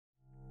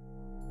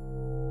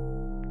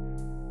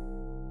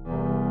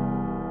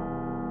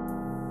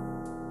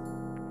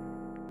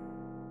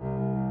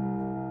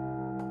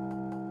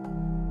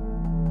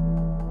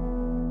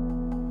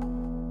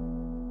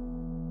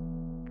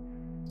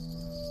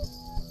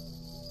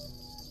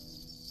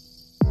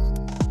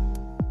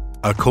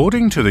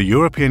According to the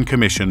European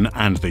Commission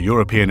and the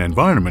European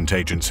Environment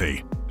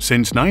Agency,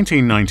 since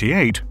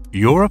 1998,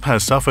 Europe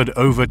has suffered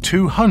over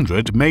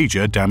 200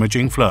 major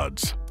damaging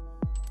floods.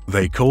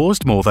 They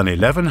caused more than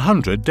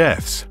 1,100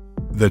 deaths,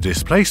 the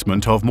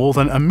displacement of more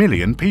than 1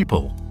 million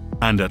people,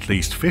 and at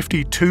least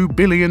 $52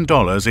 billion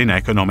in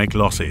economic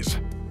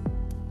losses.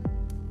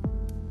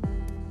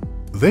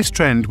 This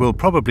trend will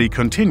probably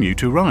continue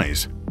to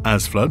rise,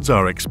 as floods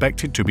are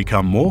expected to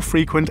become more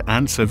frequent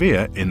and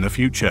severe in the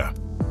future.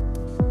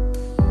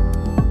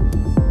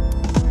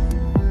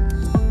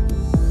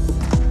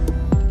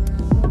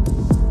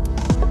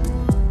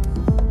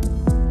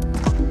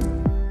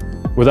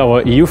 With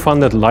our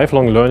EU-funded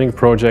lifelong learning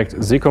project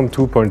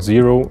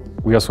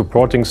SeCom2.0, we are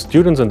supporting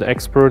students and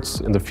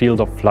experts in the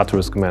field of flood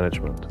risk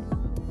management.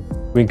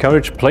 We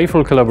encourage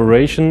playful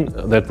collaboration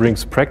that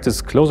brings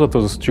practice closer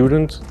to the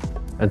student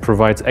and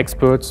provides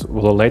experts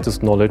with the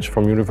latest knowledge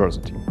from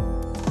university.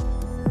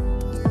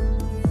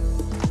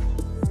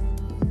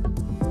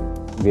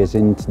 Wir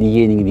sind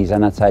diejenigen, die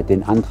seinerzeit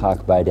den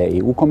Antrag bei der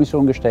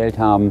EU-Kommission gestellt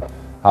haben,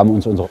 haben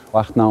uns unsere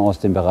Partner aus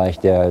dem Bereich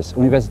des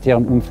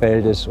universitären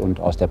Umfeldes und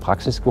aus der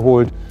Praxis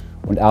geholt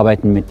und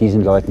arbeiten mit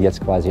diesen Leuten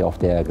jetzt quasi auf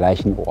der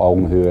gleichen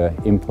Augenhöhe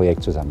im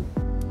Projekt zusammen.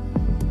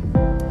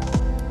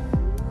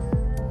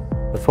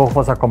 Das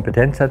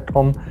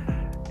Hochwasserkompetenzzentrum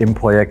im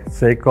Projekt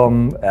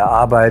SeCom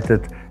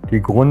erarbeitet die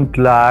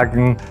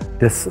Grundlagen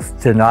des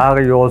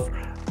Szenarios,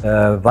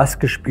 was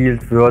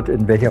gespielt wird,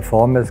 in welcher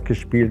Form es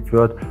gespielt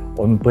wird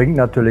und bringt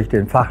natürlich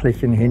den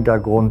fachlichen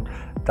Hintergrund,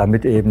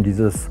 damit eben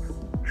dieses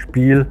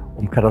Spiel,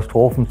 um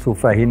Katastrophen zu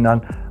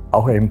verhindern,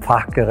 auch eben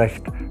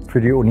fachgerecht für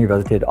die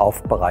Universität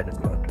aufbereitet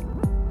wird.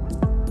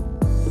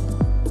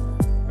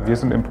 Wir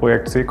sind im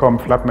Projekt SeCom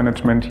Flood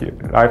Management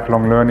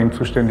Lifelong Learning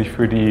zuständig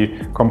für die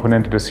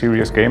Komponente des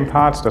Serious Game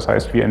Parts. Das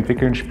heißt, wir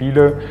entwickeln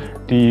Spiele,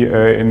 die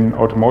im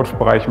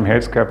Automotive-Bereich, im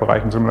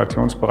Healthcare-Bereich, im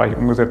Simulationsbereich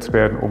umgesetzt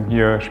werden, um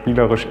hier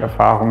spielerisch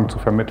Erfahrungen zu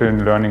vermitteln,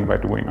 Learning by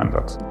Doing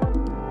Ansatz.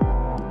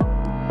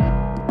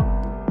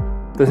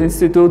 Das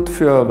Institut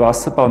für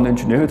Wasserbau und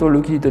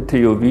Ingenieurhydrologie der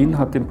TU Wien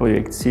hat im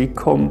Projekt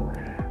SeCom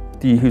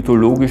die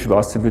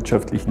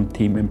hydrologisch-wasserwirtschaftlichen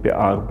Themen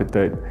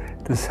bearbeitet.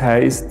 Das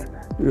heißt,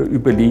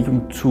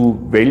 Überlegung, zu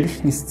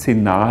welchen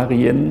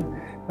Szenarien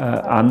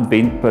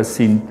anwendbar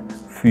sind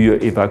für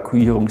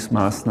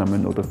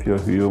Evakuierungsmaßnahmen oder für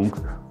Erhöhung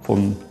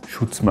von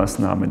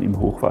Schutzmaßnahmen im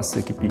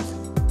Hochwassergebiet.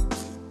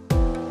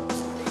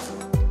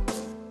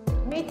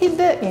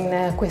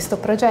 In questo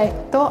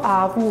progetto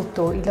ha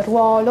avuto il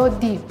ruolo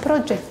di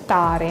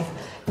progettare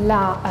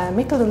la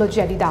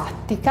metodologia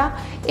didattica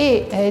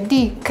e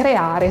di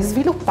creare e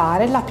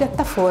sviluppare la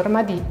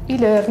piattaforma di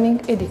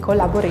e-learning e di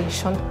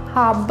collaboration,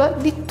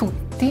 hub di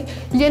tutti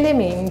gli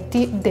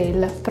elementi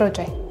del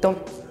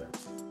progetto.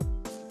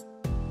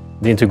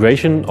 The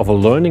integration of a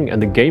learning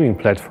and a gaming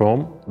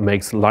platform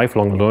makes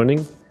lifelong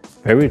learning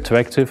very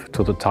attractive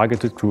to the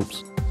targeted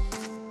groups.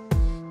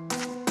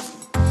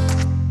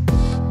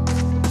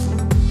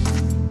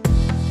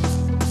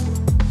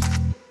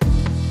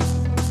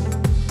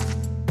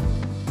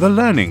 The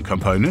learning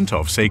component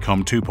of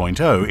SeCom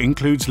 2.0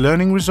 includes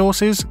learning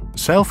resources,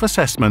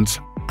 self-assessments,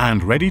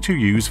 and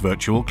ready-to-use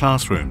virtual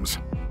classrooms.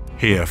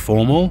 Here,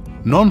 formal,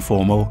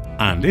 non-formal,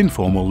 and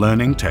informal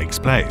learning takes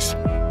place.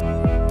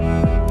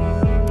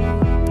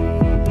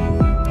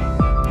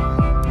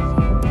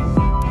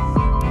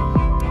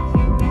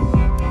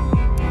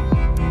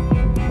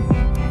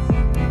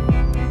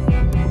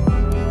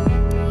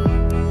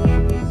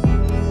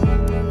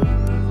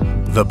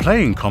 The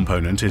playing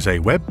component is a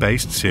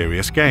web-based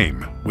serious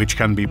game, which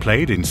can be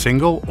played in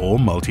single or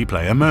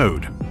multiplayer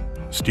mode.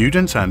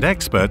 Students and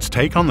experts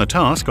take on the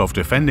task of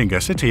defending a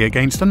city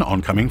against an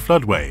oncoming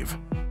flood wave.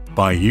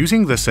 By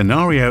using the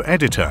scenario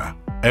editor,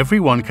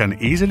 everyone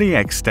can easily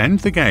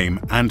extend the game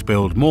and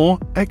build more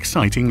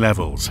exciting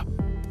levels.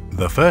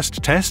 The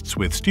first tests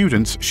with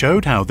students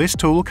showed how this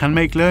tool can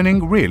make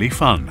learning really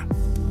fun.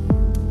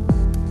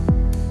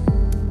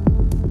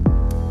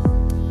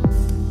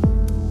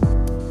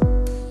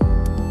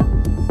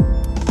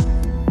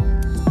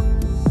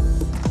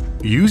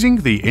 Using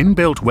the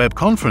inbuilt web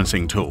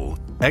conferencing tool,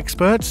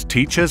 experts,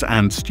 teachers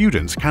and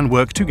students can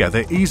work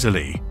together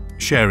easily,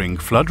 sharing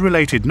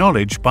flood-related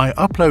knowledge by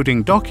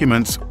uploading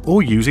documents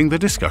or using the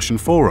discussion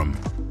forum.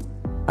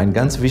 Ein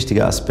ganz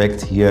wichtiger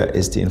Aspekt hier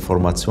ist der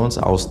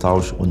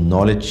Informationsaustausch und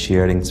Knowledge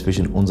Sharing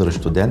zwischen unseren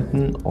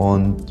Studenten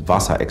und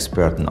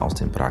Wasserexperten aus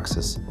der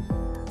Praxis.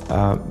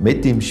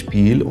 Mit dem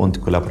Spiel- und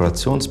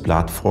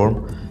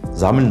Kollaborationsplattform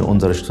sammeln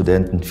unsere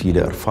Studenten viele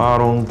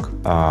Erfahrung,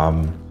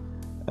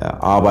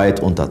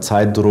 Arbeit unter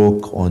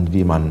Zeitdruck und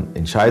wie man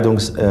Entscheidungen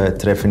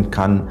treffen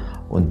kann,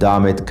 und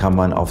damit kann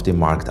man auf den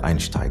Markt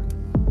einsteigen.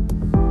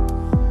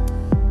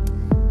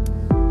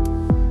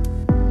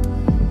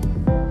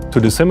 To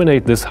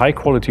disseminate this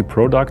high-quality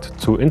product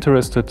to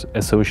interested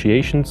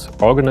associations,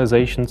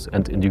 organizations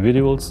and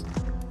individuals,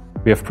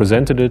 we have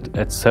presented it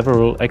at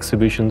several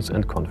exhibitions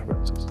and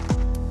conferences.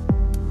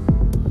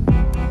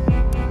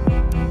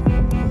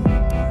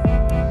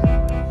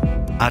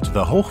 At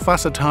the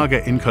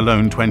Hochwassertage in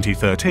Cologne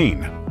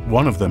 2013,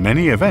 one of the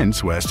many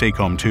events where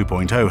SeCom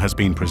 2.0 has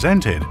been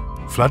presented,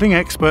 flooding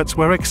experts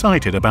were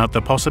excited about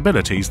the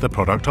possibilities the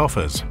product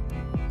offers.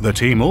 The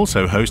team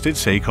also hosted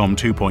SeCom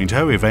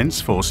 2.0 events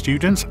for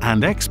students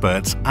and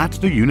experts at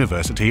the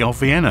University of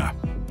Vienna.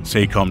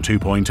 SeCom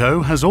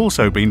 2.0 has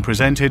also been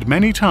presented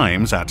many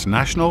times at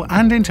national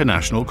and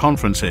international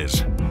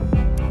conferences.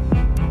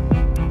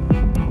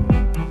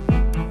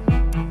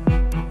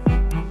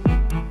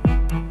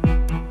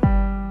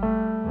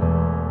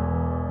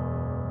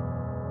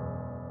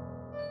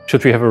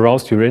 Should we have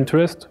aroused your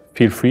interest,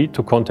 feel free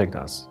to contact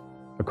us.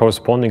 A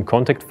corresponding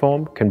contact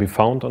form can be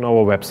found on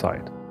our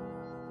website.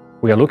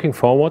 We are looking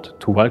forward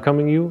to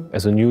welcoming you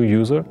as a new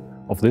user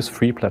of this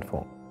free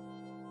platform.